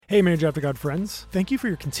Hey, Marriage After God friends. Thank you for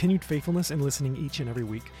your continued faithfulness in listening each and every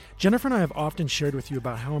week. Jennifer and I have often shared with you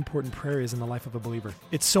about how important prayer is in the life of a believer.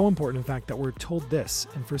 It's so important, in fact, that we're told this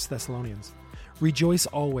in 1 Thessalonians. Rejoice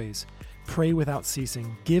always, pray without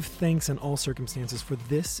ceasing, give thanks in all circumstances, for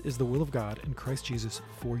this is the will of God in Christ Jesus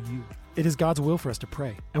for you. It is God's will for us to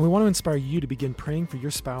pray, and we want to inspire you to begin praying for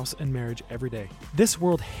your spouse and marriage every day. This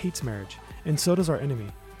world hates marriage, and so does our enemy,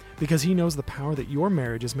 because he knows the power that your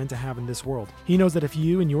marriage is meant to have in this world. He knows that if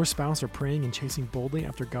you and your spouse are praying and chasing boldly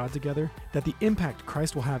after God together, that the impact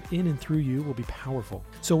Christ will have in and through you will be powerful.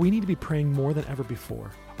 So we need to be praying more than ever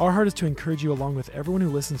before. Our heart is to encourage you, along with everyone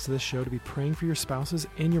who listens to this show, to be praying for your spouses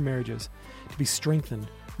and your marriages, to be strengthened,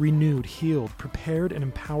 renewed, healed, prepared, and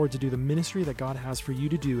empowered to do the ministry that God has for you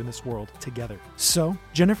to do in this world together. So,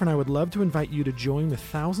 Jennifer and I would love to invite you to join the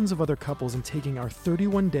thousands of other couples in taking our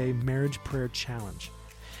 31-day marriage prayer challenge.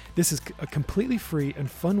 This is a completely free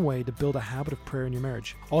and fun way to build a habit of prayer in your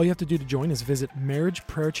marriage. All you have to do to join is visit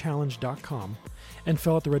marriageprayerchallenge.com and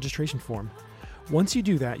fill out the registration form. Once you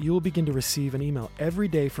do that, you will begin to receive an email every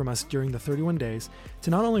day from us during the 31 days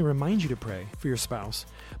to not only remind you to pray for your spouse,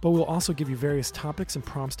 but we'll also give you various topics and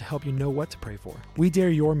prompts to help you know what to pray for. We dare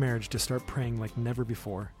your marriage to start praying like never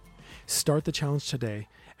before. Start the challenge today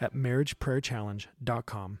at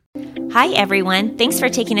marriageprayerchallenge.com. Hi, everyone. Thanks for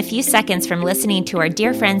taking a few seconds from listening to our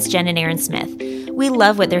dear friends, Jen and Aaron Smith. We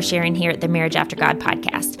love what they're sharing here at the Marriage After God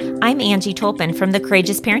podcast. I'm Angie Tolpin from the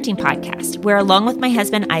Courageous Parenting Podcast, where along with my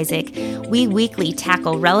husband, Isaac, we weekly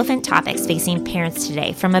tackle relevant topics facing parents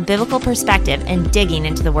today from a biblical perspective and digging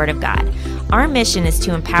into the Word of God. Our mission is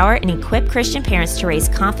to empower and equip Christian parents to raise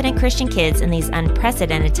confident Christian kids in these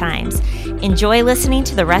unprecedented times. Enjoy listening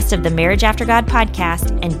to the rest of the Marriage After God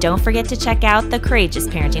podcast, and don't forget to check out the Courageous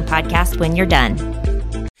Parenting Podcast when you're done.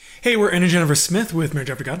 Hey, we're Aaron and Jennifer Smith with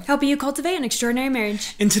Marriage After God, helping you cultivate an extraordinary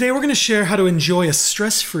marriage. And today we're going to share how to enjoy a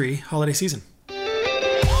stress-free holiday season.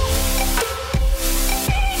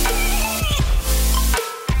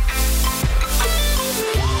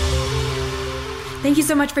 Thank you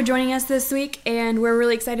so much for joining us this week, and we're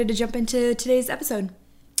really excited to jump into today's episode.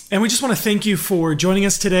 And we just want to thank you for joining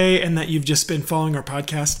us today, and that you've just been following our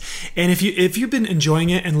podcast. And if you've been enjoying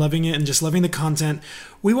it and loving it and just loving the content,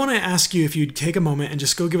 we want to ask you if you'd take a moment and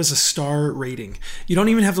just go give us a star rating. You don't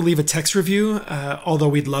even have to leave a text review, although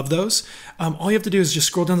we'd love those. All you have to do is just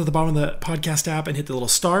scroll down to the bottom of the podcast app and hit the little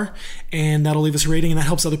star, and that'll leave us a rating, and that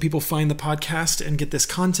helps other people find the podcast and get this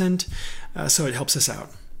content, so it helps us out.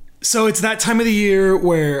 So it's that time of the year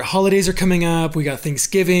where holidays are coming up. We got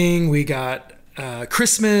Thanksgiving, we got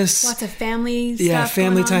Christmas. Lots of family stuff. Yeah,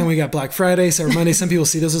 family time. We got Black Friday, Cyber Monday. Some people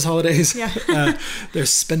see those as holidays. Yeah. They're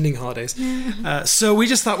spending holidays. So we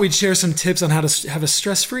just thought we'd share some tips on how to have a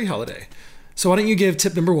stress-free holiday. So why don't you give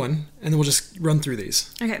tip number 1, and then we'll just run through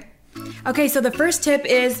these. Okay, so the first tip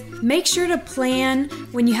is make sure to plan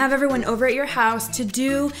when you have everyone over at your house to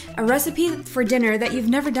do a recipe for dinner that you've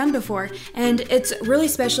never done before. And it's really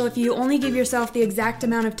special if you only give yourself the exact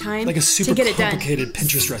amount of time to get it done. Like a super complicated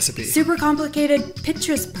Pinterest recipe. Super complicated,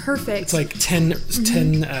 Pinterest perfect. It's like 10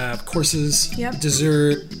 courses,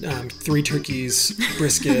 dessert, 3 turkeys,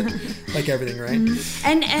 brisket, like everything, right?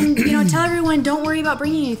 And tell everyone, don't worry about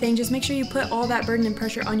bringing anything. Just make sure you put all that burden and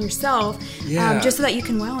pressure on yourself, just so that you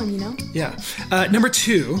can wow them, Yeah. Number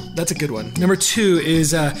 2, that's a good one. Number 2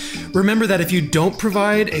 is remember that if you don't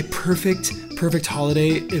provide a perfect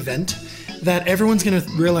holiday event, that everyone's going to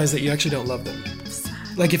realize that you actually don't love them.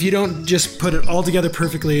 Like if you don't just put it all together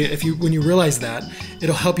perfectly, when you realize that,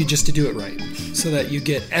 it'll help you just to do it right, so that you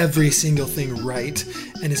get every single thing right,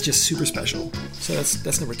 and it's just super special. So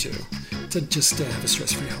that's number 2, to just have a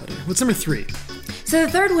stress-free holiday. What's number 3? So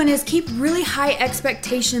the third one is keep really high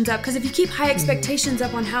expectations up, because if you keep high expectations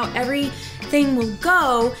up on how everything will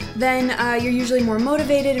go, then you're usually more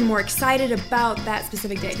motivated and more excited about that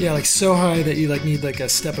specific day. Yeah, like so high that you need a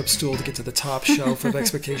step-up stool to get to the top shelf of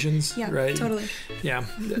expectations. Yeah, right? Totally. Yeah,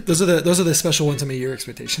 those are the special one time a year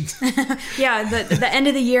expectations. Yeah, the end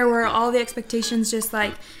of the year where all the expectations just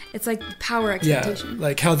it's like power expectation. Yeah,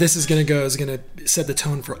 like how this is going to go is going to set the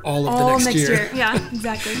tone for all of the next year. Yeah,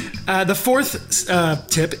 exactly. The fourth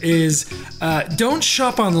tip is don't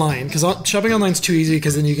shop online, because shopping online is too easy,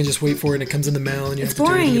 because then you can just wait for it and it comes in the mail and you have to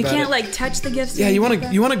do anything about it. It's boring. You can't touch the gifts. Yeah, you want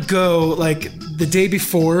to go the day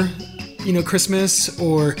before Christmas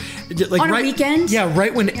or like on a weekend. Yeah,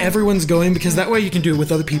 right when everyone's going, because that way you can do it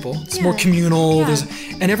with other people. It's more communal. Yeah.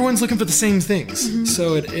 And everyone's looking for the same things.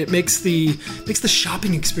 So it makes the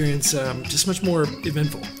shopping experience just much more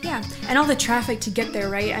eventful. Yeah, and all the traffic to get there,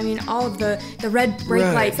 right? I mean, all of the red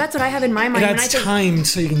brake lights. That's what I have in my mind. It adds time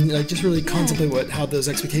so you can just really contemplate how those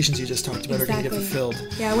expectations you just talked about are going to get fulfilled.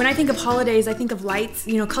 Yeah, when I think of holidays, I think of lights,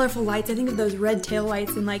 colorful lights. I think of those red tail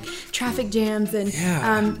lights and like traffic jams and,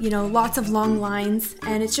 lots of long lines.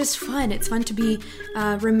 And it's just fun. It's fun to be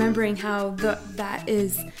remembering how that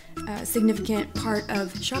is a significant part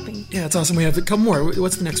of shopping. Yeah, it's awesome. We have a couple more.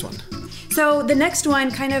 What's the next one? So the next one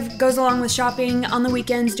kind of goes along with shopping on the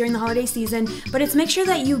weekends during the holiday season, but it's make sure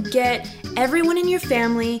that you get everyone in your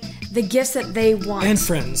family the gifts that they want. And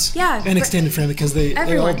friends. Yeah. And extended family, because there's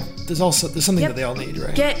something that they all need,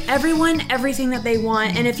 right? Get everyone everything that they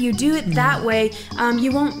want, and if you do it that way,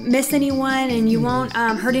 you won't miss anyone, and you won't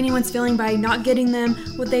hurt anyone's feeling by not getting them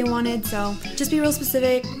what they wanted. So just be real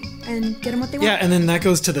specific and get them what they want. Yeah, and then that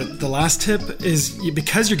goes to the last tip is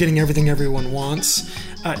because you're getting everything everyone wants,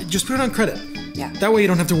 just put it on credit. Yeah. That way you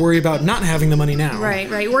don't have to worry about not having the money now. Right.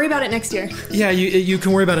 Worry about it next year. Yeah, you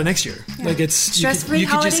can worry about it next year. Yeah. Like it's stress-free you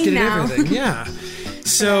could just get now. everything. Yeah.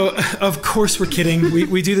 So, of course, we're kidding.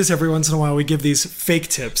 We do this every once in a while. We give these fake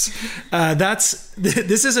tips.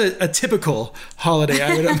 This is a typical holiday,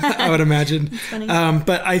 I would imagine. Funny.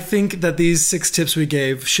 But I think that these 6 tips we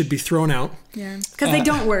gave should be thrown out. Yeah, because they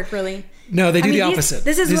don't work really. No, they do the opposite.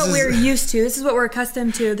 This is what we're used to. This is what we're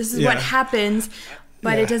accustomed to. This is what happens.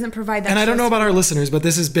 But it doesn't provide that. And I don't know about our listeners, but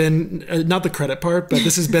this has been not the credit part, but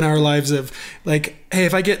this has been our lives of like, hey,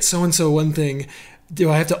 if I get so and so one thing, do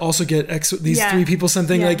I have to also get these 3 people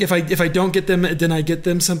something? Yeah. Like if I don't get them, then I get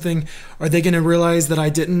them something. Are they going to realize that I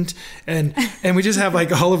didn't? And we just have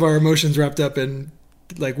like all of our emotions wrapped up in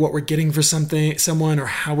like what we're getting for someone, or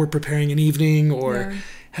how we're preparing an evening, or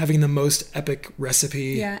having the most epic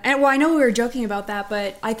recipe. Yeah, and I know we were joking about that,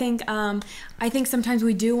 but I think sometimes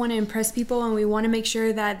we do want to impress people, and we want to make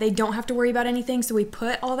sure that they don't have to worry about anything. So we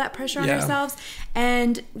put all that pressure on ourselves,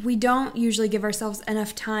 and we don't usually give ourselves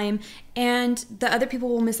enough time, and the other people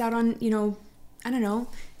will miss out on, I don't know,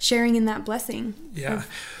 sharing in that blessing. Yeah.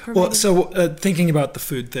 Well, so thinking about the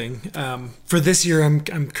food thing, for this year, I'm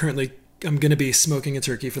going to be smoking a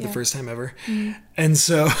turkey for the first time ever. Mm-hmm. And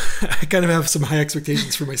so I kind of have some high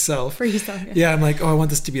expectations for myself. For yourself. Yeah. I'm like, I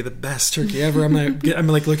want this to be the best turkey ever. I'm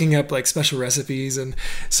like looking up like special recipes. And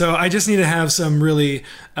so I just need to have some really,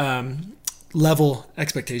 level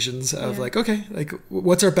expectations of like, okay, like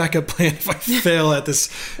what's our backup plan if I fail at this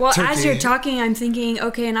well, turkey? As you're talking, I'm thinking,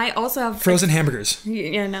 okay, and I also have frozen hamburgers.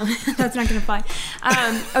 Yeah, no, that's not going to fly.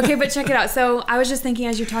 Okay, but check it out. So I was just thinking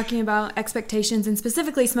as you're talking about expectations and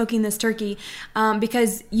specifically smoking this turkey,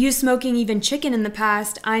 because you smoking even chicken in the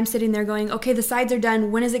past, I'm sitting there going, okay, the sides are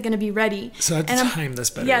done. When is it going to be ready? So I have to time this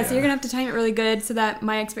better. Yeah, so you're going to have to time it really good so that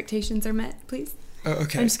my expectations are met, please. Oh,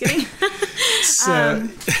 okay. I'm just kidding. So...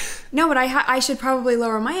 No, but I should probably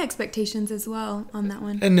lower my expectations as well on that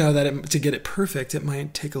one. And know that to get it perfect, it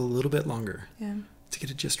might take a little bit longer. Yeah. To get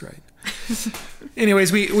it just right.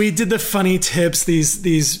 Anyways, we did the funny tips, these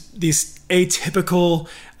atypical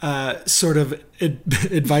sort of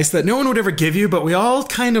advice that no one would ever give you, but we all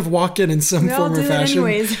kind of walk in some form or fashion.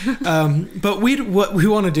 We all do it anyways. But what we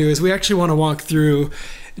want to do is we actually want to walk through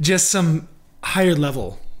just some higher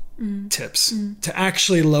level tips to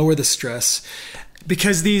actually lower the stress.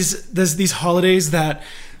 Because these holidays that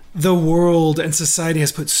the world and society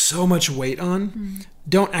has put so much weight on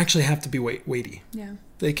don't actually have to be weighty. Yeah.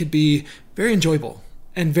 They could be very enjoyable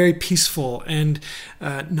and very peaceful and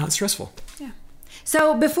not stressful. Yeah.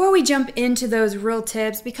 So before we jump into those real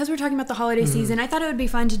tips, because we're talking about the holiday season, I thought it would be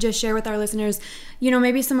fun to just share with our listeners,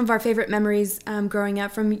 maybe some of our favorite memories growing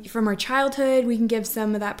up from our childhood. We can give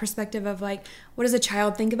some of that perspective of like, what does a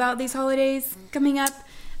child think about these holidays coming up?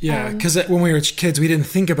 Yeah, because when we were kids, we didn't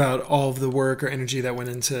think about all of the work or energy that went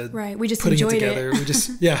into we just putting enjoyed it together. We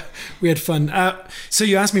just, we had fun. So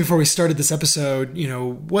you asked me before we started this episode,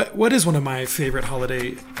 what is one of my favorite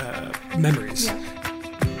holiday memories? Yeah.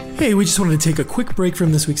 Hey, we just wanted to take a quick break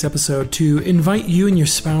from this week's episode to invite you and your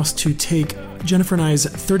spouse to take Jennifer and I's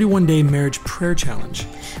 31-day marriage prayer challenge.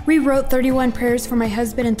 We wrote 31 prayers for my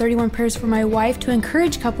husband and 31 prayers for my wife to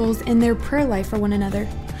encourage couples in their prayer life for one another.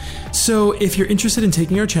 So if you're interested in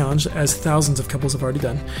taking our challenge, as thousands of couples have already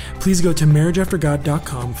done, please go to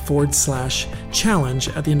marriageaftergod.com/challenge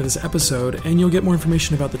at the end of this episode, and you'll get more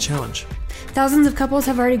information about the challenge. Thousands of couples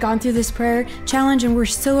have already gone through this prayer challenge, and we're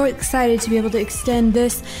so excited to be able to extend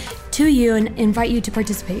this to you and invite you to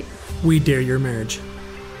participate. We dare your marriage.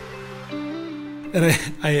 And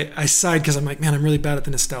I sighed because I'm like, man, I'm really bad at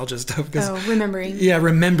the nostalgia stuff. Remembering. Yeah,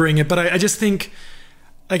 remembering it. But I just think,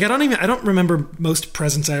 like, I don't remember most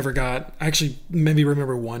presents I ever got. I actually maybe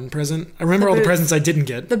remember one present. I remember all the presents I didn't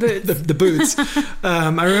get. The boots. The boots. I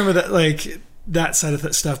remember that, like, that side of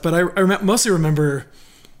that stuff. But I mostly remember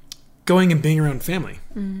going and being around family.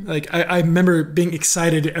 Like, I remember being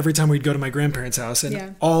excited every time we'd go to my grandparents' house,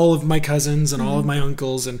 and all of my cousins and all of my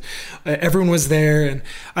uncles, and everyone was there. And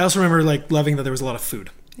I also remember, like, loving that there was a lot of food.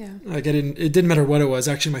 Yeah. Like, it didn't matter what it was.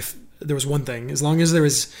 Actually, there was one thing. As long as there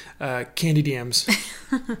was candy DMs.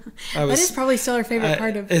 That is probably still our favorite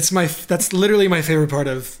part of. That's literally my favorite part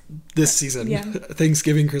of this season. Yeah.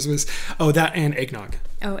 Thanksgiving, Christmas. Oh, that and eggnog.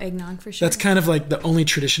 Oh, eggnog for sure. That's kind of like the only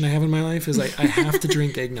tradition I have in my life is like I have to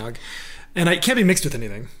drink eggnog, and it can't be mixed with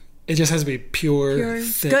anything. It just has to be pure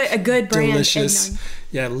thick, a good brand delicious, eggnog.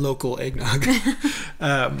 Yeah, local eggnog.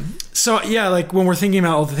 So yeah, like when we're thinking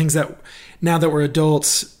about all the things that now that we're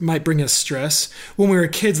adults might bring us stress, when we were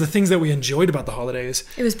kids, the things that we enjoyed about the holidays,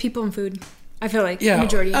 it was people and food. I feel like the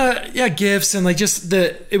majority. Gifts and like just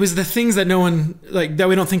it was the things that no one like that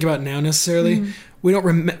we don't think about now necessarily. We don't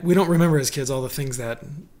remember as kids all the things that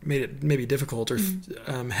made it maybe difficult or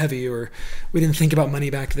heavy, or we didn't think about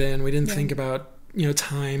money back then. We didn't think about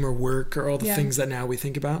time or work or all the things that now we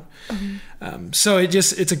think about. So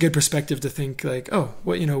it's a good perspective to think like, oh,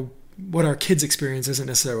 what our kids experience isn't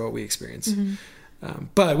necessarily what we experience.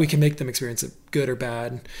 But we can make them experience it good or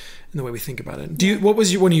bad in the way we think about it. What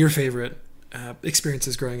was one of your favorite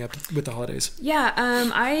experiences growing up with the holidays? Yeah,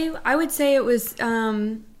 I would say it was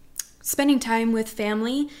spending time with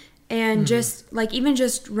family and just like even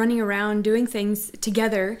just running around doing things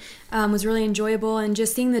together was really enjoyable, and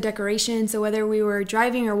just seeing the decorations. So whether we were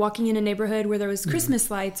driving or walking in a neighborhood where there was Christmas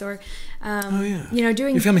lights or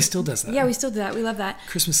doing. Your family still does that. Yeah, we still do that. We love that.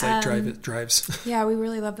 Christmas light drives. Yeah, we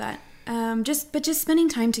really love that. Just spending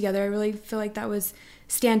time together, I really feel like that was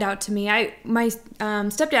stand out to me. My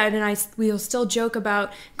stepdad and I, we'll still joke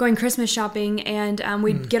about going Christmas shopping, and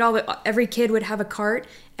we'd get every kid would have a cart,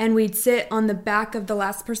 and we'd sit on the back of the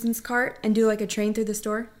last person's cart and do like a train through the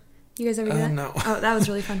store. You guys ever do that? No. Oh, that was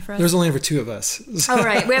really fun for us. There's only ever two of us. Oh,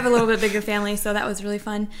 right. We have a little bit bigger family, so that was really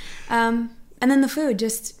fun. And then the food,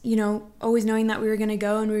 just, always knowing that we were going to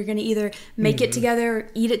go and we were going to either make it together or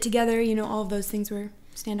eat it together. All of those things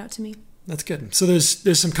stand out to me. That's good. So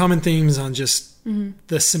there's some common themes on just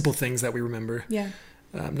the simple things that we remember. Yeah.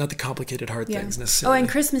 Not the complicated hard things necessarily. Oh, and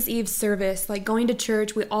Christmas Eve service, like going to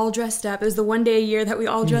church, we all dressed up. It was the one day a year that we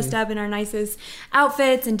all dressed up in our nicest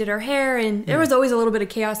outfits and did our hair, and there was always a little bit of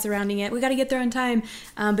chaos surrounding it. We got to get there on time.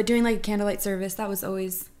 But doing like a candlelight service, that was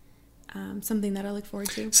always something that I look forward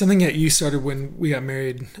to. Something that you started when we got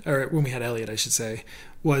married, or when we had Elliot, I should say,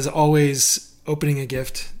 was always opening a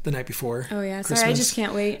gift the night before. Oh yeah, Christmas. Sorry, I just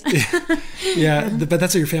can't wait. But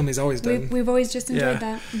that's what your family's always done. We've always just enjoyed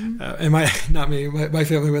that. And my family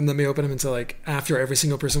wouldn't let me open them until like after every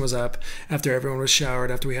single person was up, after everyone was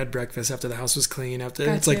showered, after we had breakfast, after the house was clean,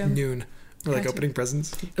 it's like noon. We're like opening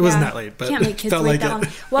presents. It wasn't that late, but can't make kids wait that long.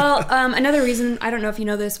 Well, another reason, I don't know if you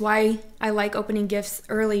know this, why I like opening gifts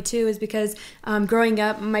early too, is because growing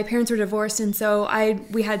up, my parents were divorced, and so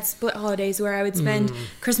we had split holidays where I would spend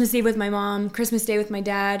Christmas Eve with my mom, Christmas Day with my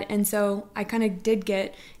dad, and so I kind of did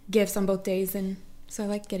get gifts on both days, and so I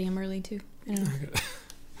like getting them early too.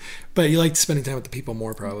 But you like spending time with the people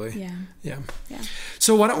more, probably. Yeah.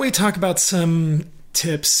 So why don't we talk about some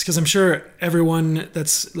tips, because I'm sure everyone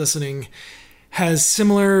that's listening has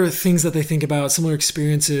similar things that they think about, similar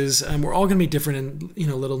experiences. We're all going to be different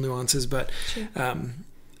in little nuances, but sure.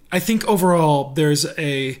 I think overall there's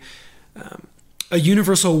a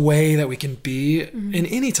universal way that we can be in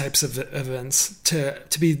any types of events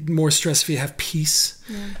to be more stress-free, have peace,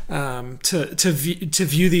 to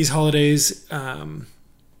view these holidays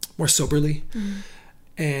more soberly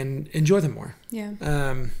and enjoy them more.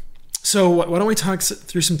 So why don't we talk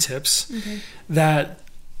through some tips that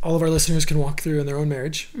all of our listeners can walk through in their own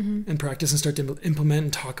marriage and practice and start to implement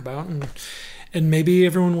and talk about, and maybe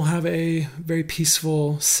everyone will have a very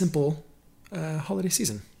peaceful, simple holiday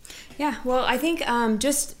season. Yeah, well, I think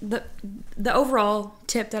just the overall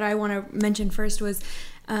tip that I want to mention first was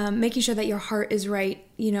making sure that your heart is right,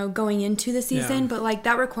 going into the season. But like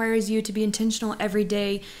that requires you to be intentional every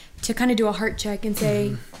day to kind of do a heart check and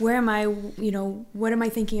say, where am I, what am I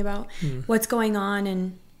thinking about, what's going on,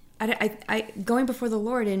 and I going before the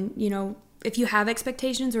Lord, and if you have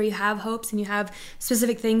expectations or you have hopes and you have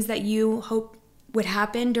specific things that you hope would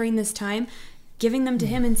happen during this time, giving them to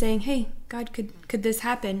Him and saying, hey, God, could this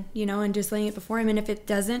happen, and just laying it before Him, and if it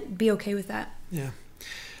doesn't, be okay with that. Yeah.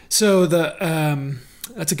 So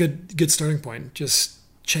that's a good starting point. Just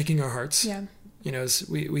checking our hearts. Yeah. You know,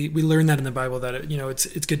 we learn that in the Bible that,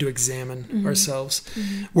 it's good to examine ourselves,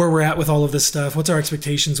 where we're at with all of this stuff. What's our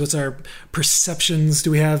expectations? What's our perceptions?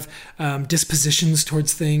 Do we have dispositions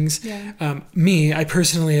towards things? Yeah. I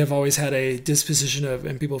personally have always had a disposition of,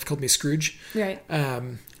 and people have called me Scrooge. Right.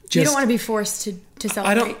 You don't want to be forced to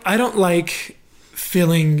celebrate. I don't like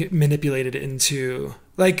feeling manipulated into,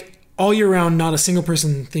 like, all year round, not a single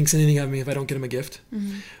person thinks anything of me if I don't get them a gift.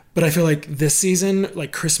 But I feel like this season,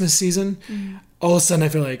 like Christmas season, all of a sudden I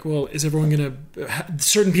feel like, well, is everyone going to,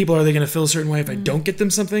 certain people, are they going to feel a certain way if I don't get them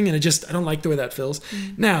something? And I don't like the way that feels.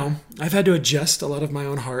 Now, I've had to adjust a lot of my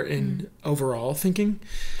own heart and overall thinking.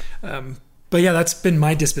 But yeah, that's been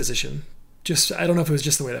my disposition. I don't know if it was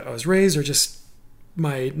just the way that I was raised or just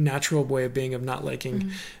my natural way of being, of not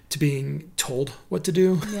liking to being told what to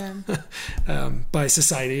do by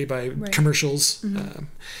society, by commercials.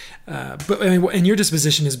 But I mean, and your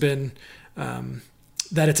disposition has been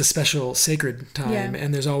that it's a special sacred time,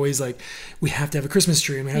 and there's always like, we have to have a Christmas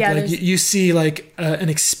tree, and we have to, like, you see like an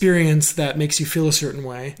experience that makes you feel a certain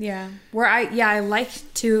way. Yeah, where I like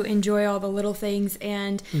to enjoy all the little things,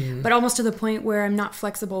 and but almost to the point where I'm not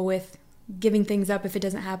flexible with giving things up if it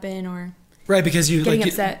doesn't happen, or right, because you getting like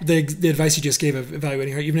upset. The advice you just gave of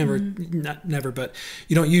evaluating heart, you've never, but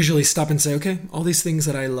you don't usually stop and say, okay, all these things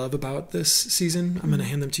that I love about this season, I'm going to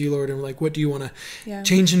hand them to you, Lord, and like, what do you want to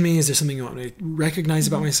change in me? Is there something you want me to recognize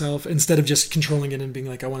about myself, instead of just controlling it and being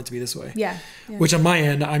like, I want it to be this way? Yeah. Which on my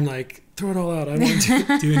end, I'm like, throw it all out. I don't want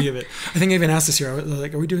to do any of it. I think I even asked this year,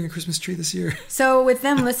 like, are we doing a Christmas tree this year? So with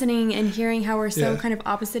them listening and hearing how we're so kind of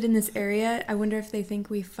opposite in this area, I wonder if they think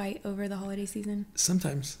we fight over the holiday season.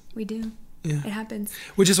 Sometimes. We do. Yeah. It happens.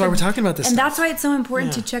 Which is why we're talking about this. And that's why it's so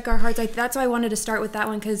important to check our hearts. That's why I wanted to start with that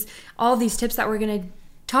one, because all of these tips that we're going to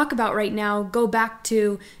talk about right now go back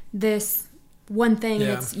to this one thing.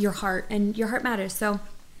 It's your heart, and your heart matters. So,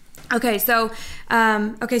 so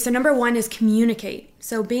number one is communicate.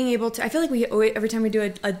 So being able to, I feel like every time we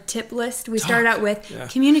do a tip list, we start out with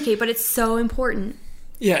communicate, but it's so important.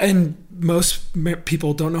 Yeah. And most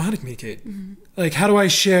people don't know how to communicate. Like, how do I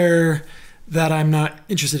share that I'm not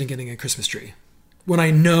interested in getting a Christmas tree when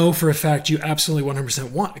I know for a fact you absolutely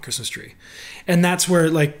 100% want a Christmas tree? And that's where,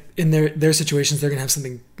 like, in their situations, they're going to have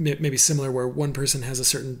something maybe similar, where one person has a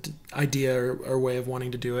certain idea or way of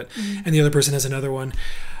wanting to do it, and the other person has another one.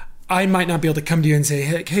 I might not be able to come to you and say,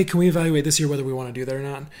 hey, can we evaluate this year whether we want to do that or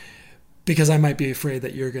not? Because I might be afraid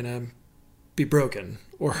that you're going to be broken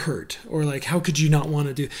or hurt, or like, how could you not want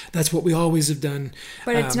to do? That's what we always have done.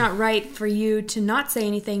 But it's not right for you to not say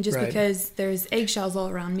anything just because there's eggshells all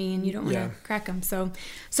around me and you don't want to crack them. So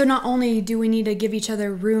not only do we need to give each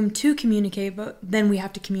other room to communicate, but then we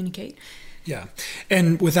have to communicate. Yeah.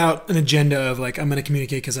 And without an agenda of like, I'm going to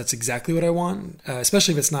communicate because that's exactly what I want,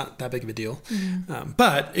 especially if it's not that big of a deal.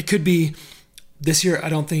 But it could be, this year, I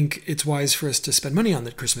don't think it's wise for us to spend money on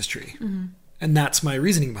the Christmas tree. And that's my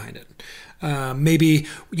reasoning behind it. Maybe,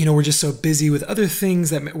 we're just so busy with other things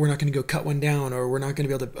that we're not going to go cut one down, or we're not going to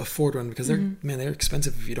be able to afford one, because they're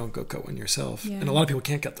expensive if you don't go cut one yourself. And a lot of people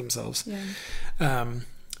can't cut themselves.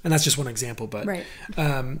 And that's just one example. But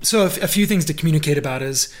so a few things to communicate about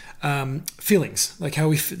is feelings, like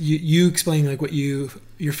how you explain like what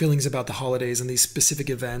your feelings about the holidays and these specific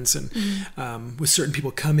events, and with certain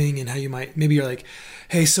people coming, and how you might, maybe you're like,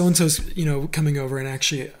 hey, so-and-so's coming over, and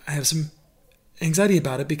actually I have some anxiety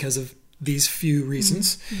about it because of these few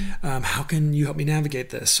reasons. How can you help me navigate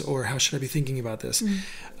this? Or how should I be thinking about this?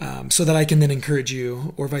 So that I can then encourage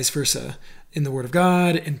you, or vice versa, in the Word of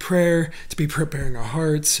God, in prayer, to be preparing our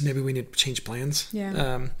hearts. Maybe we need to change plans.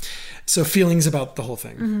 So feelings about the whole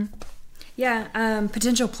thing.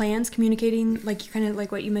 Potential plans, communicating, like kind of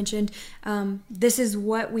like what you mentioned. This is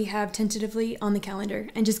what we have tentatively on the calendar,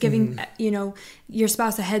 and just giving your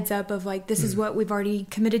spouse a heads up of like, this is what we've already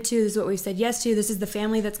committed to. This is what we've said yes to. This is the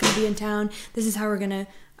family that's going to be in town. This is how we're gonna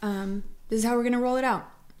roll it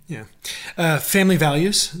out. Family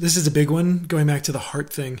values. This is a big one. Going back to the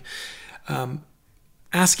heart thing.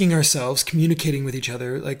 Asking ourselves, communicating with each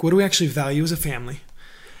other, like, what do we actually value as a family?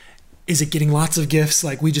 Is it getting lots of gifts?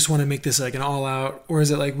 Like, we just want to make this like an all out, or is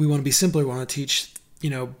it like, we want to be simpler? We want to teach,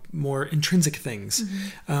 more intrinsic things.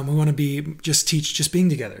 We want to teach just being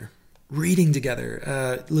together, reading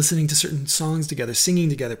together, listening to certain songs together, singing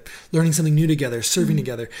together, learning something new together, serving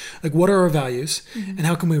together. Like, what are our values, and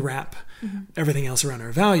how can we wrap everything else around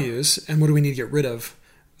our values? And what do we need to get rid of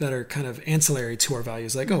that are kind of ancillary to our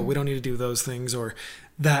values? Like, we don't need to do those things, or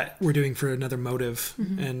that we're doing for another motive,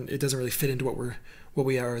 and it doesn't really fit into what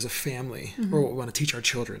we are as a family, or what we want to teach our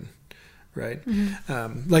children, right?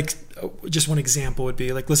 Like, just one example would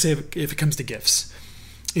be like, let's say if it comes to gifts,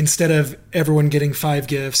 instead of everyone getting 5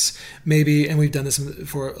 gifts, maybe, and we've done this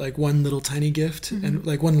for like one little tiny gift and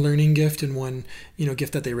like one learning gift and one,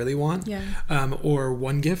 gift that they really want, or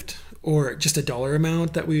one gift or just a dollar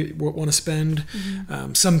amount that we want to spend.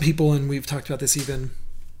 Some people, and we've talked about this even,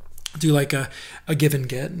 do like a give and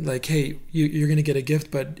get, like, hey, you're going to get a gift,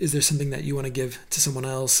 but is there something that you want to give to someone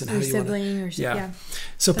else, and or how do you want to,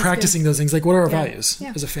 so that's practicing good. those things, like what are our values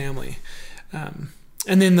as a family.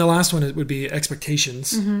 And then the last one would be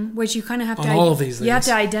expectations, which you kind of have on to all of these things. You have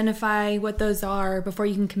to identify what those are before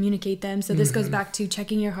you can communicate them. So this goes back to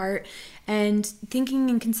checking your heart and thinking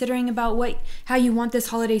and considering about how you want this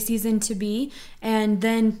holiday season to be, and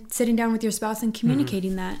then sitting down with your spouse and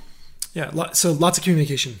communicating that. Yeah, so lots of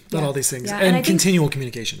communication about all these things, and I think, continual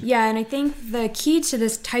communication. Yeah, and I think the key to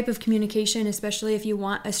this type of communication, especially if you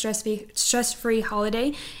want a stress-free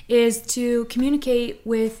holiday, is to communicate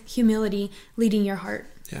with humility, leading your heart.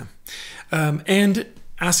 Yeah, and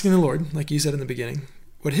asking the Lord, like you said in the beginning,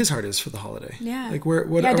 what His heart is for the holiday. Yeah, like what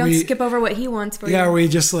don't are we? Skip over what He wants for you. Yeah, are we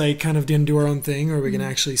just like kind of going to do our own thing, or are we going to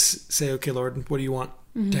actually say, okay, Lord, what do you want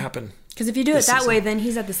to happen? Because if you do it that way, then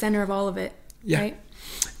He's at the center of all of it. Yeah. Right?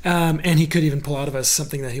 And He could even pull out of us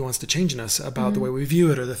something that He wants to change in us about the way we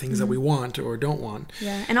view it, or the things that we want or don't want.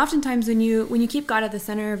 Yeah, and oftentimes when you keep God at the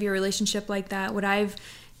center of your relationship like that, what I've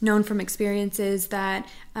known from experience is that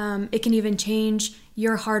it can even change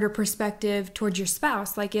your heart or perspective towards your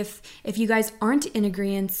spouse. Like if you guys aren't in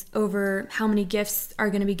agreement over how many gifts are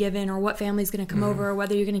going to be given, or what family's going to come over, or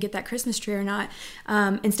whether you're going to get that Christmas tree or not,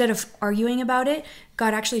 instead of arguing about it,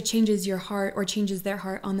 God actually changes your heart or changes their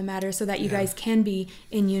heart on the matter, so that you guys can be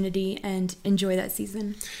in unity and enjoy that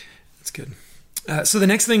season. That's good. So the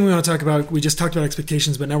next thing we want to talk about, we just talked about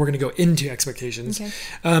expectations, but now we're going to go into expectations.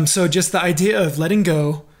 Okay. So just the idea of letting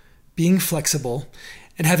go, being flexible,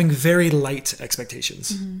 and having very light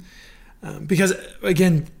expectations. Because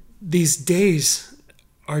again, these days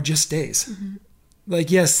are just days.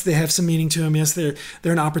 Like, yes, they have some meaning to them. Yes, they're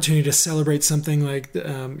an opportunity to celebrate something like,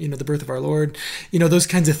 the birth of our Lord, those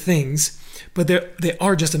kinds of things, but they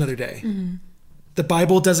are just another day. The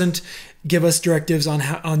Bible doesn't give us directives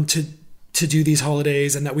on to do these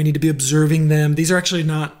holidays and that we need to be observing them. These are actually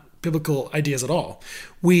not biblical ideas at all.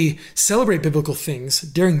 We celebrate biblical things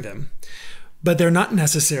during them, but they're not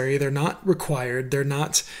necessary. They're not required. They're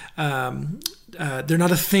not a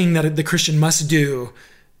thing that the Christian must do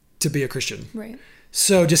to be a Christian. Right.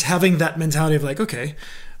 So just having that mentality of like, okay,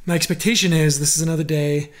 my expectation is this is another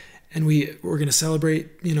day, and we're going to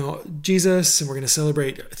celebrate, Jesus, and we're going to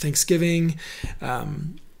celebrate Thanksgiving.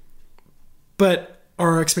 But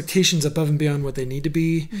are our expectations above and beyond what they need to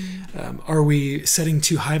be? Are we setting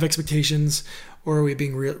too high of expectations, or are we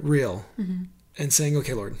being real and saying,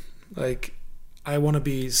 okay, Lord, like, I want to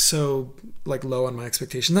be so like low on my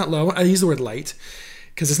expectation. Not low. I use the word light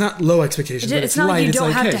because it's not low expectations. But it's not light. like you it's don't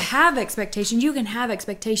like, have hey, to have expectations. You can have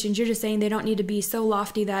expectations. You're just saying they don't need to be so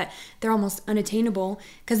lofty that they're almost unattainable.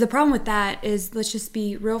 Because the problem with that is, let's just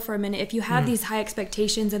be real for a minute. If you have these high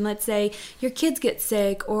expectations, and let's say your kids get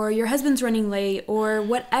sick, or your husband's running late, or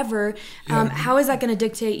whatever, how is that going to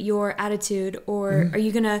dictate your attitude? Or are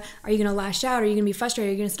you gonna lash out? Are you gonna be frustrated?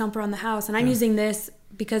 Are you gonna stomp around the house? And I'm using this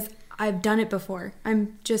because I've done it before.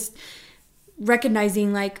 I'm just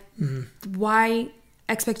recognizing why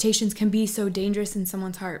expectations can be so dangerous in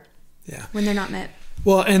someone's heart when they're not met.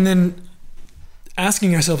 Well, and then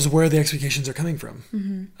asking ourselves where the expectations are coming from.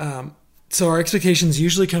 So our expectations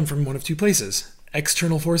usually come from one of two places: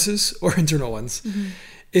 external forces or internal ones.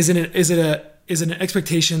 Is it an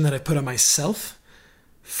expectation that I put on myself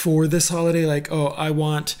for this holiday? Like, oh, I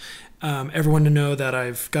want everyone to know that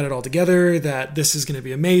I've got it all together, that this is going to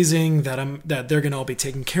be amazing, that they're going to all be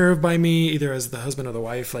taken care of by me, either as the husband or the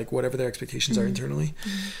wife, like whatever their expectations are internally.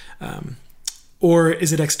 Or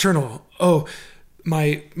is it external? Oh,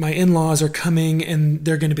 my in-laws are coming and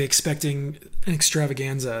they're going to be expecting an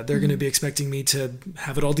extravaganza. They're going to be expecting me to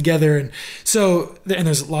have it all together. And so, and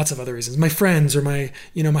there's lots of other reasons. My friends, or my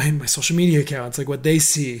social media accounts, like what they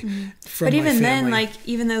see from But even my then, family. like,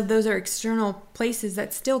 even though those are external places,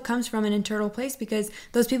 that still comes from an internal place, because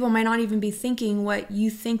those people might not even be thinking what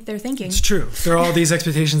you think they're thinking. It's true. There are all these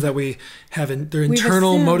expectations that we have. They're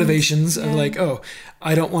internal assumed, motivations of like, oh,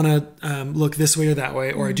 I don't want to look this way or that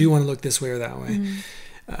way, or I do want to look this way or that way.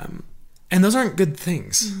 And those aren't good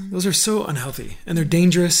things. Those are so unhealthy, and they're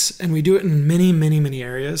dangerous, and we do it in many, many, many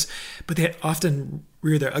areas, but they often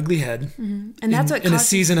rear their ugly head. And that's what in a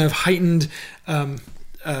season of heightened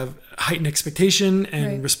expectation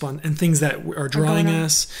and respond, and things that are drawing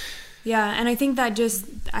us. Yeah, and I think that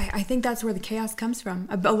I think that's where the chaos comes from.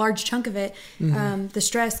 A large chunk of it, the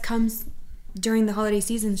stress comes during the holiday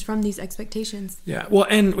seasons from these expectations. Yeah. Well,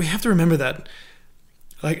 and we have to remember that,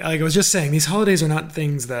 like I was just saying, these holidays are not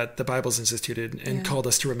things that the Bible's instituted and called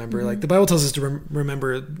us to remember. Like the Bible tells us to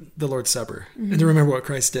remember the Lord's Supper and to remember what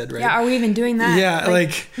Christ did, right? Yeah, are we even doing that? Yeah,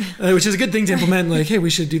 which is a good thing to implement. Like, hey,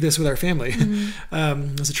 we should do this with our family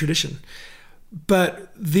as a tradition.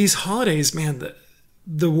 But these holidays, man,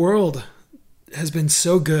 the world has been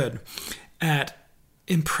so good at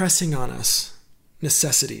impressing on us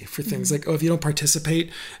necessity for things like, oh, if you don't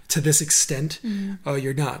participate to this extent, oh,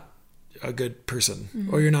 you're not a good person,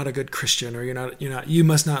 or you're not a good Christian, or you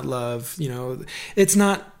must not love, it's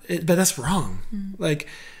not, but that's wrong. Like,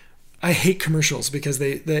 I hate commercials because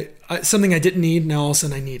they something I didn't need, now all of a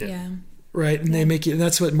sudden I need it. Yeah. Right. And they make you,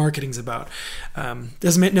 that's what marketing's about.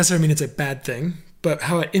 Doesn't necessarily mean it's a bad thing, but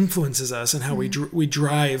how it influences us and how we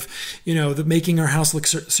drive, making our house look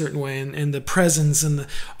a certain way, and the presents and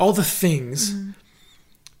all the things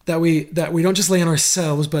that we don't just lay on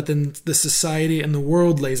ourselves, but then the society and the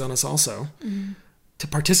world lays on us also to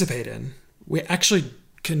participate in. We actually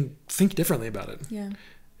can think differently about it. Yeah.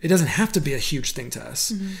 It doesn't have to be a huge thing to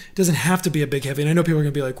us. It doesn't have to be a big heavy. And I know people are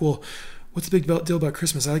going to be like, well, what's the big deal about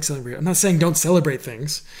Christmas? I like celebrating. I'm not saying don't celebrate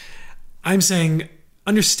things. I'm saying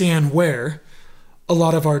understand where a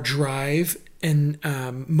lot of our drive and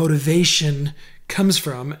motivation comes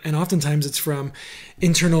from, and oftentimes it's from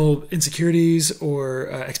internal insecurities or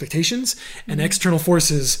expectations, and external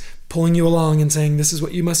forces pulling you along and saying this is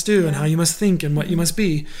what you must do and how you must think and what you must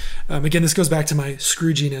be. Again, this goes back to my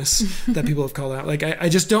Scrooginess that people have called out. Like I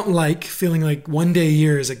just don't like feeling like one day a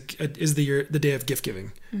year is the day of gift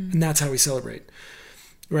giving, and that's how we celebrate,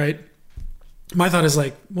 right? My thought is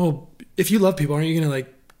like, well, if you love people, aren't you going to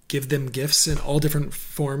like give them gifts in all different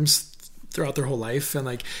forms throughout their whole life, and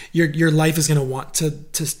like your life is going to want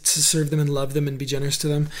to serve them and love them and be generous to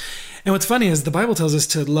them. And what's funny is the Bible tells us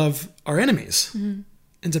to love our enemies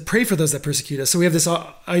and to pray for those that persecute us. So we have this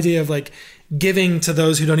idea of like giving to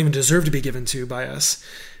those who don't even deserve to be given to by us.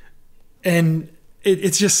 And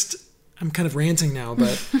it's just, I'm kind of ranting now,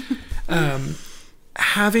 but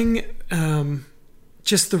having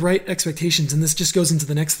just the right expectations, and this just goes into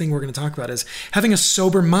the next thing we're going to talk about, is having a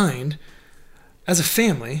sober mind as a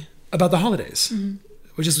family about the holidays,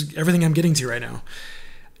 which is everything I'm getting to right now.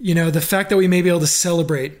 The fact that we may be able to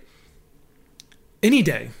celebrate any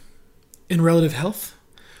day in relative health,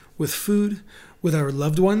 with food, with our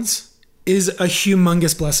loved ones, is a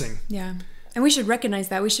humongous blessing. Yeah. And we should recognize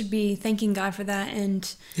that. We should be thanking God for that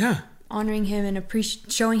and honoring him and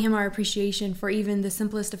showing him our appreciation for even the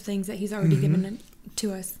simplest of things that he's already given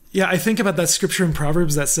to us. Yeah, I think about that scripture in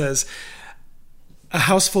Proverbs that says, a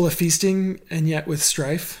house full of feasting and yet with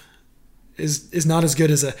strife is not as good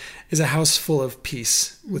as a house full of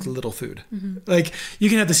peace with little food. Like, you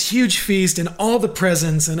can have this huge feast and all the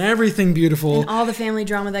presents and everything beautiful, and all the family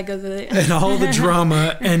drama that goes with it, and all the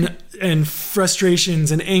drama and frustrations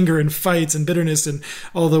and anger and fights and bitterness and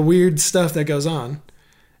all the weird stuff that goes on,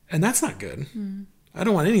 and that's not good. I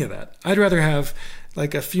don't want any of that. I'd rather have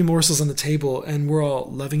like a few morsels on the table and we're all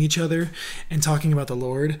loving each other and talking about the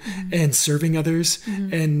Lord and serving others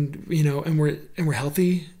and and we're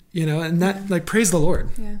healthy, and that like, praise the Lord.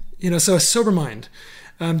 So a sober mind.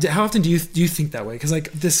 How often do you think that way? Because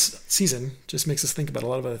like this season just makes us think about a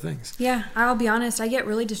lot of other things. Yeah, I'll be honest. I get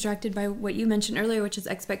really distracted by what you mentioned earlier, which is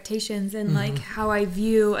expectations and like how I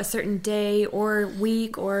view a certain day or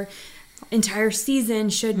week or entire season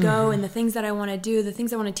should go, and the things that I want to do, the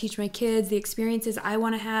things I want to teach my kids, the experiences I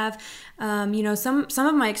want to have. Some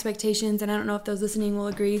of my expectations, and I don't know if those listening will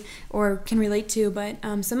agree or can relate to, but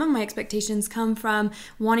some of my expectations come from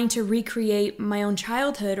wanting to recreate my own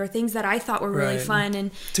childhood or things that I thought were really fun,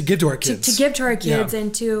 and to give to our kids,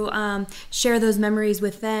 and to share those memories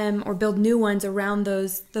with them or build new ones around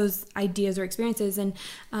those ideas or experiences, and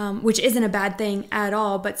which isn't a bad thing at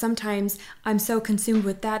all. But sometimes I'm so consumed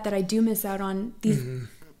with that I do miss out on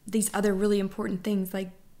these other really important things,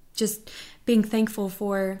 like just being thankful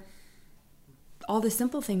for all the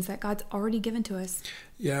simple things that God's already given to us.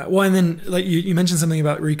 Yeah. Well, and then like you mentioned something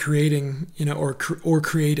about recreating, or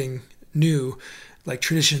creating new like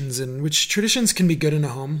traditions, and which traditions can be good in a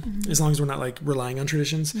home as long as we're not like relying on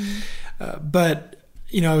traditions. But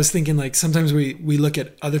I was thinking like sometimes we look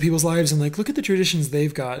at other people's lives and like, look at the traditions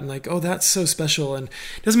they've got and like, oh, that's so special. And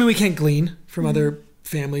it doesn't mean we can't glean from other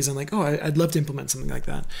families and like, oh, I'd love to implement something like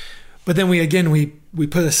that. But then we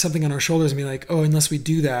put something on our shoulders and be like, oh, unless we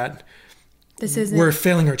do that, we're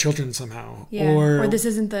failing our children somehow. Yeah. Or this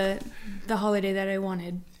isn't the holiday that I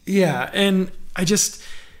wanted. Yeah. And I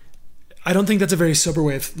don't think that's a very sober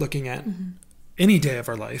way of looking at any day of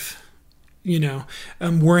our life.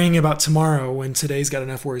 worrying about tomorrow when today's got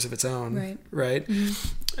enough worries of its own. Right.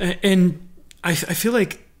 Mm-hmm. And I feel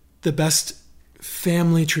like the best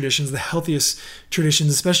family traditions, the healthiest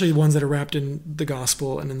traditions, especially ones that are wrapped in the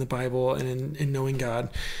gospel and in the Bible and in knowing God,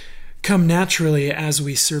 come naturally as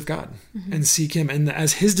we serve God and seek him, and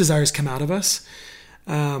as his desires come out of us.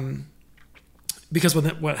 Because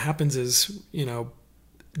what happens is,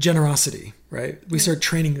 generosity, right? We start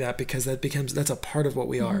training that because that's a part of what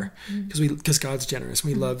we are, because God's generous.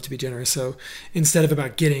 We love to be generous. So instead of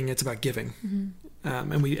about getting, it's about giving.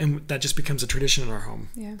 And that just becomes a tradition in our home.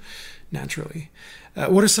 Yeah. Naturally.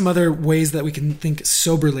 What are some other ways that we can think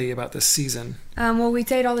soberly about this season? Well, we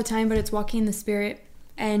say it all the time, but it's walking in the Spirit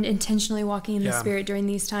and intentionally walking in the Spirit during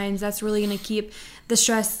these times. That's really going to keep the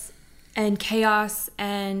stress and chaos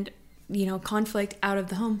and, conflict out of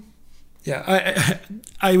the home. Yeah,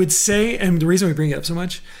 I would say, and the reason we bring it up so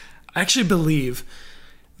much, I actually believe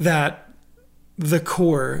that the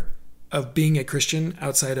core of being a Christian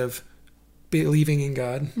outside of believing in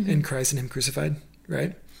God and Christ and him crucified,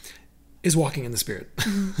 right, is walking in the Spirit.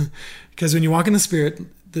 Because when you walk in the Spirit,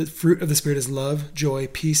 the fruit of the Spirit is love, joy,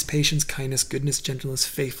 peace, patience, kindness, goodness, gentleness,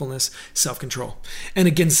 faithfulness, self-control. And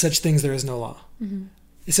against such things there is no law.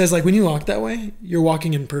 It says, when you walk that way, you're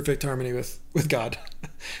walking in perfect harmony with God,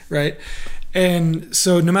 right? And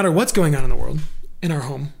so no matter what's going on in the world, in our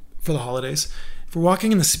home for the holidays, if we're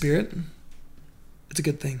walking in the Spirit, it's a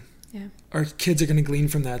good thing. Yeah. Our kids are going to glean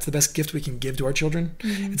from that. It's the best gift we can give to our children.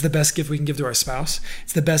 It's the best gift we can give to our spouse.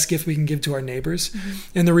 It's the best gift we can give to our neighbors.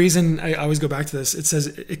 And the reason I always go back to this,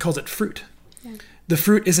 it calls it fruit. Yeah. The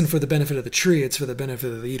fruit isn't for the benefit of the tree, it's for the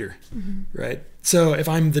benefit of the eater, right? So if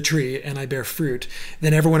I'm the tree and I bear fruit,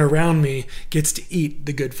 then everyone around me gets to eat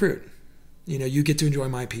the good fruit. You get to enjoy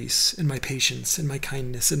my peace and my patience and my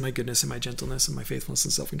kindness and my goodness and my gentleness and my faithfulness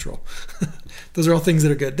and self-control. Those are all things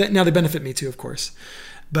that are good. Now they benefit me too, of course.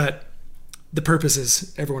 But the purpose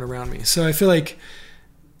is everyone around me. So I feel like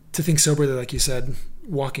to think soberly, like you said,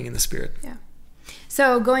 walking in the Spirit. Yeah.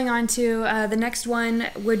 So going on to the next one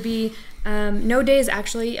would be no day is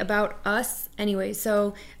actually about us anyway.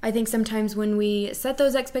 So I think sometimes when we set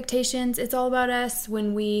those expectations, it's all about us.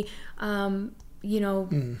 When we,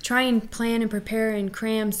 try and plan and prepare and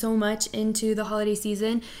cram so much into the holiday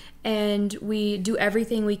season, and we do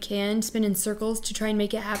everything we can, spin in circles to try and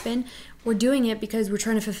make it happen, we're doing it because we're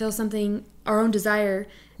trying to fulfill something, our own desire.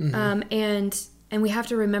 And we have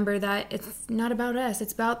to remember that it's not about us.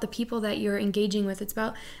 It's about the people that you're engaging with. It's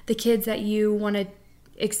about the kids that you want to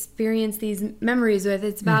experience these memories with.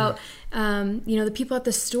 It's about, the people at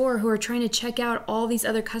the store who are trying to check out all these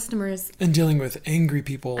other customers. And dealing with angry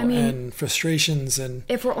people and frustrations. And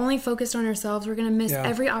if we're only focused on ourselves, we're going to miss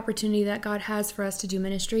every opportunity that God has for us to do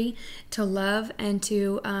ministry, to love, and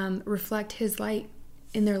to reflect his light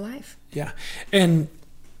in their life. Yeah. And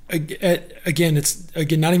again, it's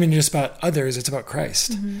not even just about others, it's about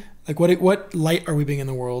Christ. What light are we being in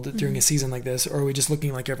the world during a season like this, or are we just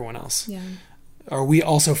looking like everyone else? Yeah. Are we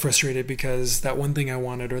also frustrated because that one thing I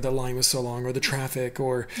wanted, or the line was so long, or the traffic,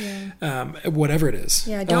 or whatever it is?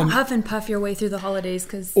 Yeah, don't huff and puff your way through the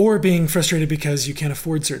holidays, or being frustrated because you can't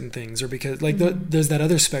afford certain things, or because there's that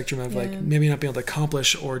other spectrum of maybe not being able to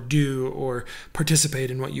accomplish or do or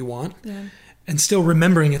participate in what you want, and still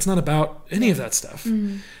remembering it's not about any of that stuff.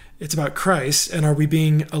 It's about Christ, and are we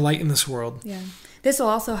being a light in this world? Yeah. This will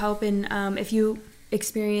also help in if you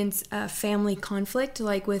experience family conflict,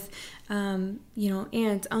 like with,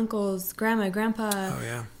 aunts, uncles, grandma,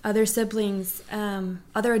 grandpa, other siblings,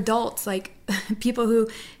 other adults, like people who,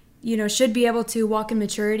 should be able to walk in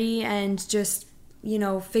maturity and just,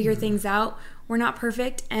 figure these out. We're not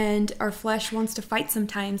perfect, and our flesh wants to fight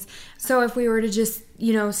sometimes. So if we were to just,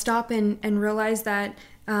 stop and realize that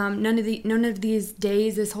none of these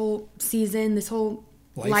days, this whole season, this whole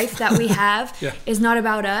life that we have is not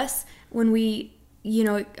about us. When we,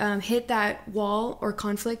 hit that wall or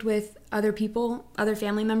conflict with other people, other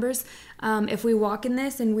family members, if we walk in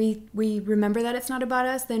this and we remember that it's not about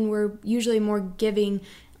us, then we're usually more giving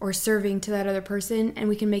or serving to that other person, and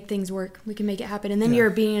we can make things work. We can make it happen. And then you're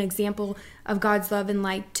being an example of God's love and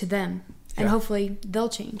light to them. And hopefully they'll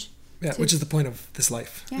change. Yeah, which is the point of this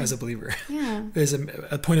life as a believer. Yeah. There's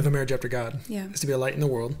a point of a marriage after God is to be a light in the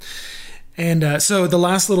world. And so the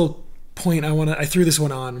last little point I threw this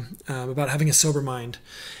one on about having a sober mind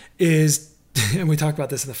is, and we talked about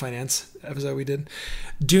this in the finance episode we did,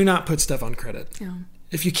 do not put stuff on credit. Yeah.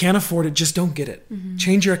 If you can't afford it, just don't get it.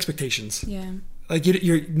 Change your expectations. Yeah. Like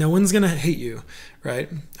no one's going to hate you, right?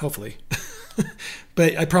 Hopefully.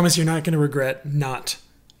 But I promise you're not going to regret not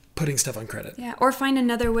putting stuff on credit. Yeah. Or find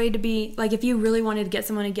another way to be, like, if you really wanted to get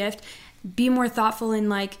someone a gift, be more thoughtful in,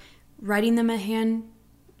 like, writing them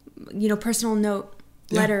a personal note,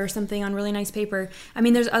 letter or something on really nice paper. I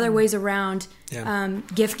mean, there's other ways around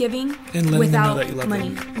gift giving and without them know that you love money.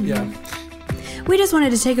 Them. Yeah. We just wanted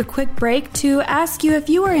to take a quick break to ask you, if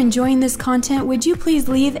you are enjoying this content, would you please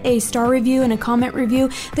leave a star review and a comment review?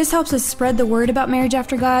 This helps us spread the word about Marriage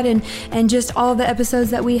After God and just all the episodes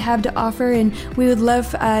that we have to offer, and we would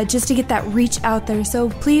love just to get that reach out there. So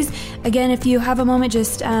please, again, if you have a moment,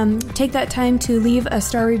 just take that time to leave a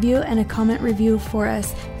star review and a comment review for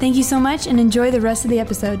us. Thank you so much, and enjoy the rest of the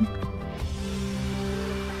episode.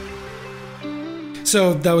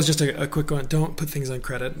 So that was just a quick one. Don't put things on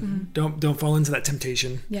credit. Mm-hmm. Don't fall into that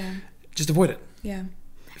temptation. Yeah. Just avoid it. Yeah.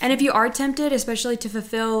 And if you are tempted, especially to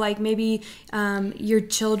fulfill like maybe your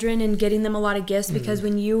children and getting them a lot of gifts, because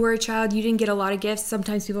when you were a child, you didn't get a lot of gifts.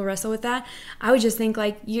 Sometimes people wrestle with that. I would just think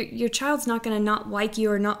like your child's not going to not like you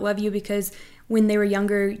or not love you because when they were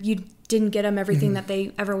younger, you didn't get them everything that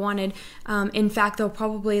they ever wanted. In fact, they'll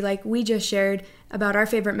probably, like we just shared about our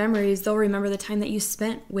favorite memories, they'll remember the time that you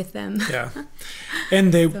spent with them. Yeah.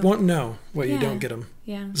 And they won't know what you don't get them.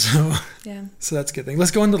 Yeah. So that's a good thing.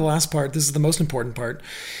 Let's go into the last part. This is the most important part.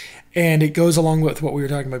 And it goes along with what we were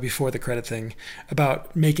talking about before, the credit thing, about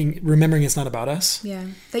remembering it's not about us. Yeah.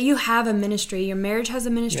 That you have a ministry. Your marriage has a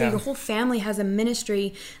ministry. Yeah. Your whole family has a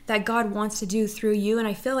ministry that God wants to do through you. And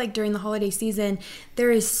I feel like during the holiday season,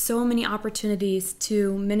 there is so many opportunities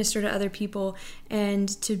to minister to other people and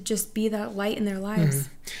to just be that light in their lives.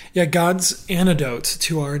 Mm-hmm. Yeah, God's antidote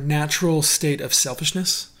to our natural state of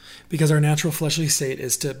selfishness, because our natural fleshly state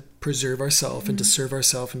is to preserve ourselves and to serve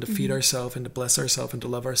ourselves and to feed ourselves and to bless ourselves and to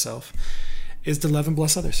love ourselves, is to love and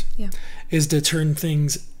bless others, is to turn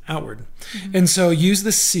things outward. And so use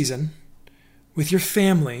this season with your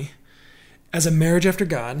family as a marriage after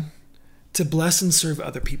God to bless and serve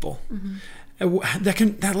other people.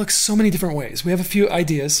 That looks so many different ways. We have a few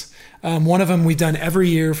ideas. One of them we've done every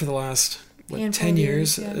year for the last 10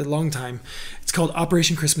 years, a long time. It's called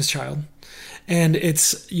Operation Christmas Child. And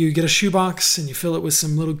you get a shoebox and you fill it with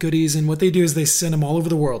some little goodies. And what they do is they send them all over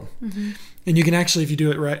the world. And you can actually, if you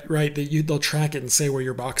do it right, they'll track it and say where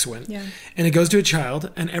your box went. Yeah. And it goes to a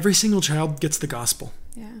child, and every single child gets the gospel.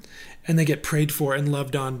 Yeah. And they get prayed for and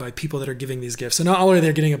loved on by people that are giving these gifts. So not only are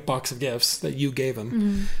they getting a box of gifts that you gave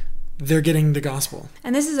them, they're getting the gospel.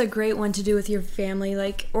 And this is a great one to do with your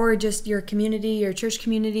family, or just your community, your church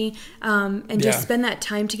community, and just spend that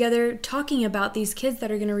time together talking about these kids that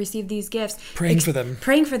are going to receive these gifts. Praying for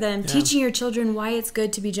them, teaching your children why it's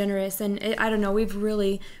good to be generous. And I don't know, we've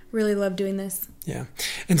really, really loved doing this. Yeah.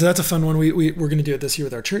 And so that's a fun one. We're going to do it this year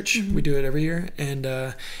with our church. We do it every year. And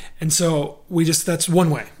so that's one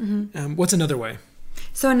way. What's another way?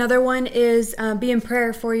 So another one is be in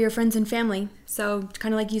prayer for your friends and family. So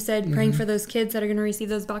kind of like you said, praying for those kids that are going to receive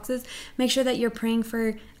those boxes. Make sure that you're praying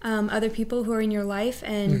for other people who are in your life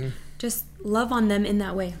and just love on them in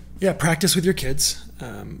that way. Yeah, practice with your kids.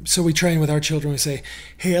 So we train with our children. We say,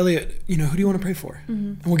 hey, Elliot, who do you want to pray for?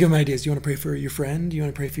 And we'll give them ideas. Do you want to pray for your friend? Do you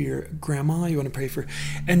want to pray for your grandma? You want to pray for...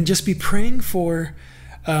 And just be praying for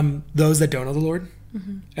those that don't know the Lord.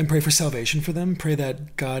 And pray for salvation for them. Pray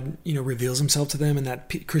that God, reveals himself to them and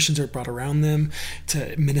that Christians are brought around them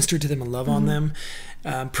to minister to them and love on them.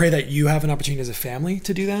 Pray that you have an opportunity as a family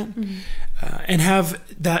to do that. And have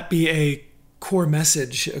that be a core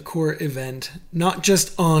message, a core event, not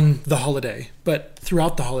just on the holiday, but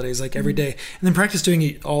throughout the holidays, like every day. And then practice doing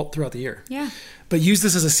it all throughout the year. Yeah. But use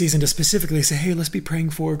this as a season to specifically say, hey, let's be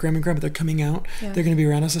praying for Grandma and Grandpa. They're coming out. Yeah. They're going to be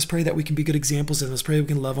around us. Let's pray that we can be good examples of them. Let's pray that we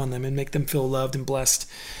can love on them and make them feel loved and blessed.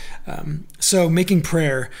 So making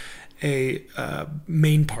prayer a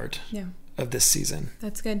main part of this season.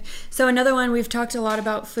 That's good. So another one, we've talked a lot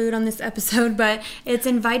about food on this episode, but it's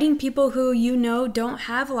inviting people who don't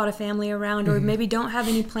have a lot of family around or maybe don't have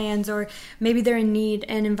any plans or maybe they're in need,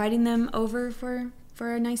 and inviting them over for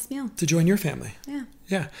a nice meal. To join your family. Yeah.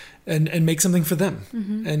 Yeah. And make something for them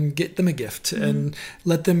and get them a gift and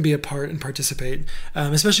let them be a part and participate.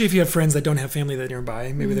 Especially if you have friends that don't have family that are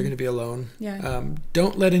nearby. Maybe they're going to be alone. Yeah.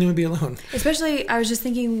 Don't let anyone be alone. Especially, I was just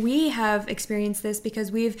thinking, we have experienced this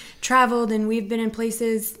because we've traveled and we've been in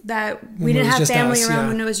places that we didn't have family around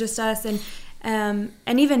when it was just us. And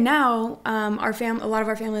even now, a lot of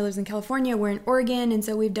our family lives in California. We're in Oregon, and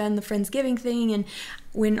so we've done the Friendsgiving thing. And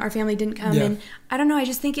when our family didn't come, and I don't know, I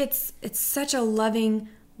just think it's such a loving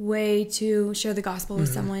way to share the gospel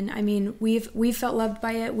with someone. I mean, we've felt loved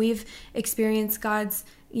by it. We've experienced God's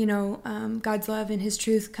love and His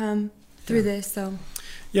truth come through this.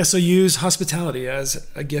 So use hospitality as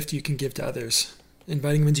a gift you can give to others,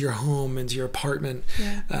 inviting them into your home, into your apartment,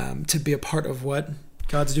 to be a part of what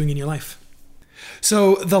God's doing in your life.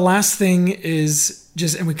 So the last thing is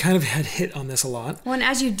just, and we kind of had hit on this a lot. Well, and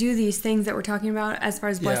as you do these things that we're talking about, as far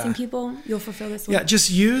as blessing people, you'll fulfill this one. Yeah, just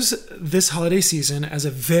use this holiday season as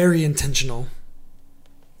a very intentional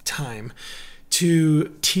time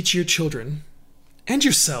to teach your children and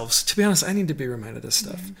yourselves. To be honest, I need to be reminded of this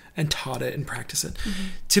stuff and taught it and practice it.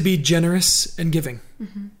 To be generous and giving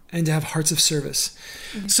and to have hearts of service.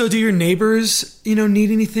 So do your neighbors, need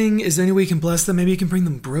anything? Is there any way you can bless them? Maybe you can bring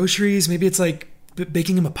them groceries. Maybe it's like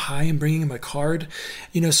baking them a pie and bringing them a card.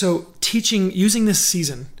 So using this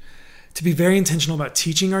season to be very intentional about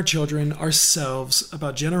teaching our children, ourselves,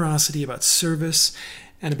 about generosity, about service,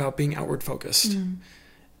 and about being outward focused.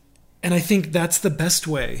 And I think that's the best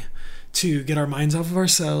way to get our minds off of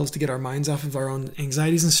ourselves, to get our minds off of our own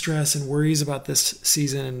anxieties and stress and worries about this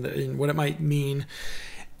season and what it might mean,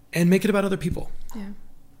 and make it about other people.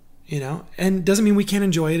 And doesn't mean we can't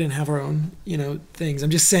enjoy it and have our own, things. I'm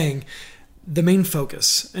just saying the main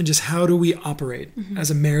focus and just how do we operate as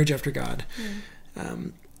a marriage after God.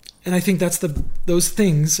 And I think those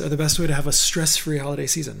things are the best way to have a stress-free holiday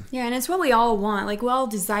season. Yeah, and it's what we all want. Like, we all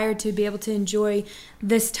desire to be able to enjoy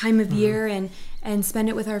this time of year and spend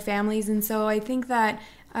it with our families. And so I think that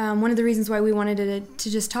one of the reasons why we wanted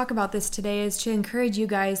to just talk about this today is to encourage you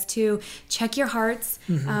guys to check your hearts,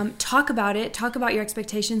 talk about it, talk about your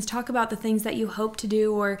expectations, talk about the things that you hope to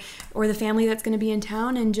do or the family that's going to be in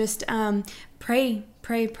town, and just pray.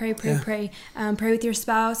 Pray with your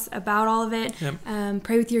spouse about all of it.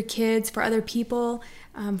 Pray with your kids for other people.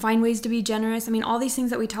 Find ways to be generous. I mean, all these things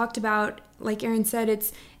that we talked about, like Aaron said,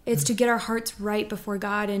 it's to get our hearts right before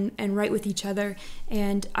God and right with each other.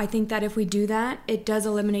 And I think that if we do that, it does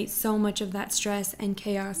eliminate so much of that stress and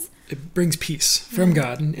chaos. It brings peace from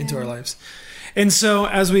God into our lives. And so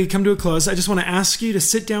as we come to a close, I just want to ask you to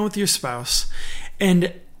sit down with your spouse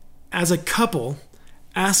and as a couple,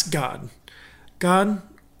 ask God,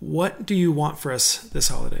 what do you want for us this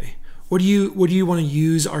holiday? What do you want to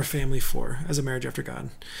use our family for as a marriage after God?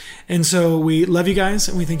 And so we love you guys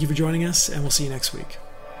and we thank you for joining us, and we'll see you next week.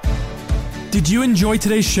 Did you enjoy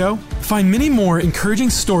today's show? Find many more encouraging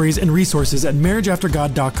stories and resources at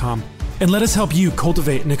marriageaftergod.com, and let us help you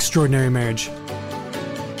cultivate an extraordinary marriage.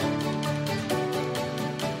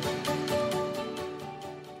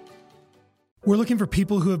 We're looking for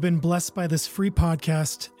people who have been blessed by this free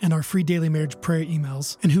podcast and our free daily marriage prayer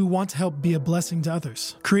emails, and who want to help be a blessing to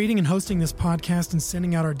others. Creating and hosting this podcast and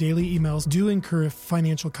sending out our daily emails do incur a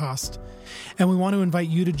financial cost, and we want to invite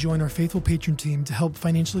you to join our faithful patron team to help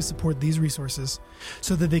financially support these resources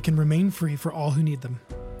so that they can remain free for all who need them.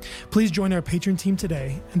 Please join our patron team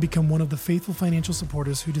today and become one of the faithful financial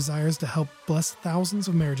supporters who desires to help bless thousands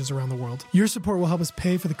of marriages around the world. Your support will help us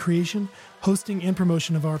pay for the creation, hosting, and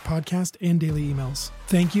promotion of our podcast and daily emails.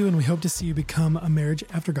 Thank you, and we hope to see you become a Marriage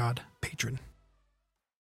After God patron.